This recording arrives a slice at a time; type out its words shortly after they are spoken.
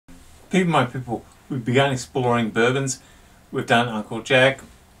people, we've begun exploring bourbons. We've done Uncle Jack.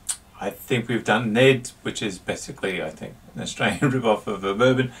 I think we've done Ned, which is basically, I think, an Australian rip-off of a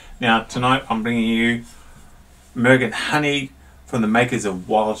bourbon. Now, tonight I'm bringing you American Honey from the makers of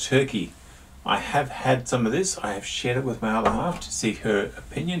Wild Turkey. I have had some of this. I have shared it with my other half to seek her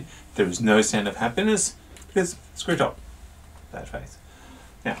opinion. There is no sound of happiness because screw top, bad face.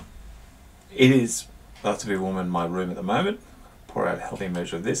 Now, it is relatively warm in my room at the moment. Pour out a healthy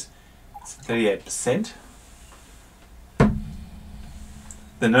measure of this. It's 38%.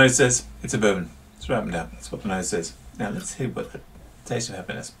 The nose says it's a bourbon. It's right up and down. That's what the nose says. Now let's see what the taste of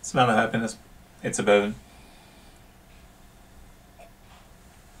happiness, smell of happiness. It's a bourbon.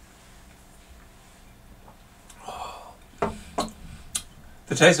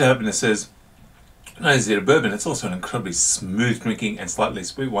 The taste of happiness says, not only is it a bourbon, it's also an incredibly smooth drinking and slightly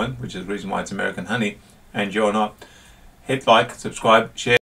sweet one, which is the reason why it's American Honey. And you're not. Hit like, subscribe, share.